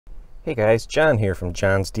Hey guys, John here from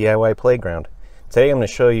John's DIY Playground. Today I'm going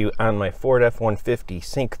to show you on my Ford F-150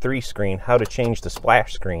 Sync 3 screen how to change the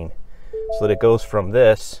splash screen so that it goes from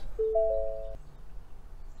this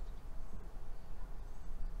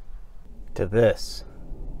to this.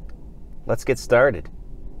 Let's get started.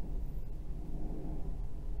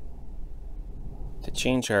 To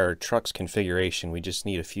change our truck's configuration, we just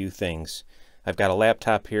need a few things. I've got a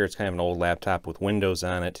laptop here. It's kind of an old laptop with Windows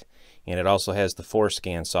on it, and it also has the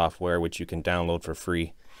FORscan software, which you can download for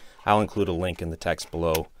free. I'll include a link in the text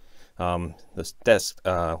below. This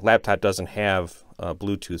laptop doesn't have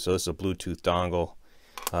Bluetooth, so this is a Bluetooth dongle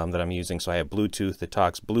that I'm using. So I have Bluetooth that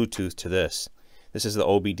talks Bluetooth to this. This is the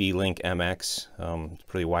OBD Link MX. It's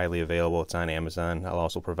pretty widely available. It's on Amazon. I'll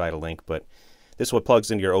also provide a link, but this is what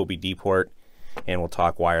plugs into your OBD port and will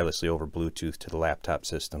talk wirelessly over Bluetooth to the laptop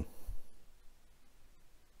system.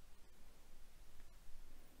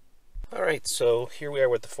 Alright, so here we are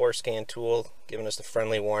with the FORscan tool, giving us the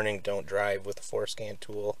friendly warning, don't drive with the FORscan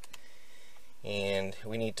tool. And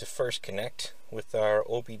we need to first connect with our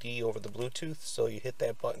OBD over the Bluetooth, so you hit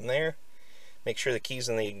that button there. Make sure the key's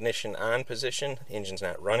in the ignition on position, the engine's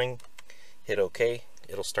not running. Hit OK,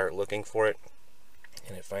 it'll start looking for it,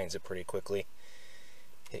 and it finds it pretty quickly.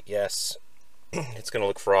 Hit yes. It's going to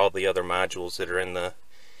look for all the other modules that are in the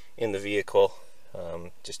vehicle.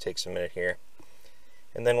 Just takes a minute here.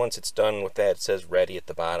 And then once it's done with that, it says ready at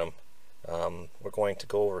the bottom. We're going to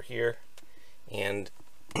go over here, and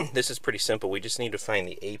this is pretty simple. We just need to find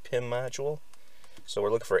the APIM module. So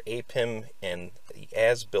we're looking for APIM, and the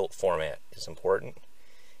as-built format is important.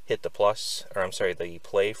 Hit the the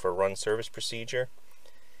play for run service procedure.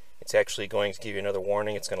 It's actually going to give you another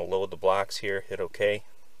warning. It's going to load the blocks here. Hit OK.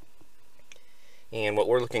 And what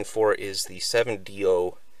we're looking for is the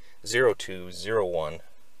 7DO0201,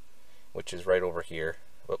 which is right over here.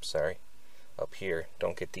 Oops, sorry. Up here.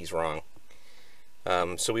 Don't get these wrong.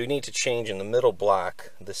 So we need to change in the middle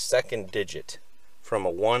block the second digit from a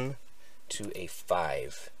 1 to a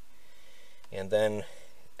 5. And then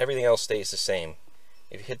everything else stays the same.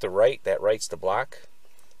 If you hit the right, that writes the block.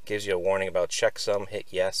 Gives you a warning about checksum. Hit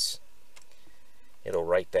yes. It'll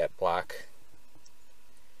write that block.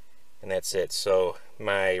 And that's it. So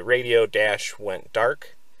my radio dash went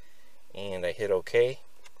dark, and I hit OK.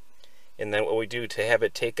 And then what we do to have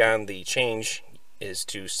it take on the change is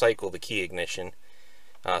to cycle the key ignition.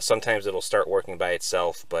 Sometimes it'll start working by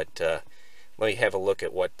itself, but let me have a look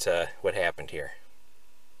at what happened here.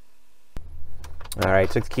 Alright,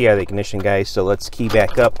 took the key out of the ignition, guys, so let's key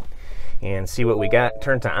back up and see what we got.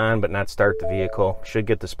 Turn to on but not start the vehicle. Should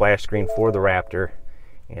get the splash screen for the Raptor,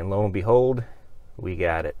 and lo and behold, we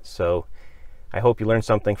got it. So I hope you learned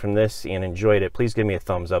something from this and enjoyed it. Please give me a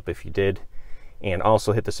thumbs up if you did, and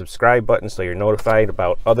also hit the subscribe button so you're notified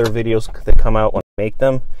about other videos that come out when I make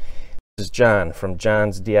them. This is John from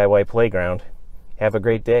John's DIY Playground. Have a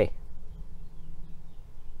great day.